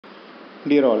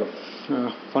Dear all,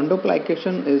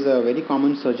 fundoplication is a very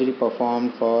common surgery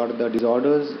performed for the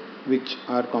disorders which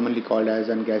are commonly called as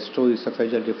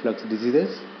gastroesophageal reflux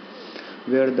diseases,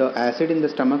 where the acid in the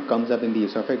stomach comes up in the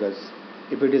esophagus.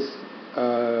 If it is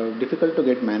difficult to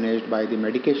get managed by the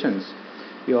medications,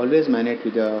 we always manage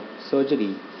with the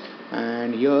surgery.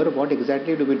 And here, what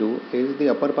exactly do we do is the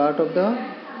upper part of the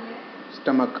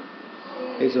stomach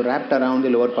is wrapped around the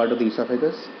lower part of the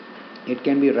esophagus. It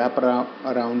can be wrapped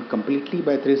around completely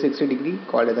by 360 degree,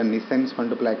 called as a Nissen's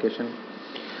fundoplication,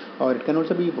 or it can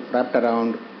also be wrapped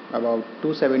around about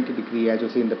 270 degree, as you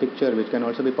see in the picture, which can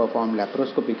also be performed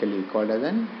laparoscopically, called as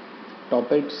an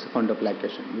Toupet's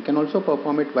fundoplication. We can also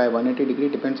perform it by 180 degree,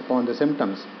 depends upon the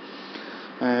symptoms.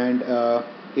 And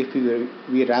if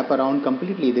we wrap around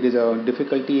completely, there is a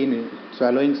difficulty in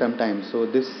swallowing sometimes. So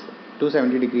this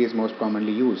 270 degree is most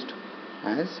commonly used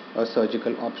as a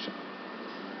surgical option.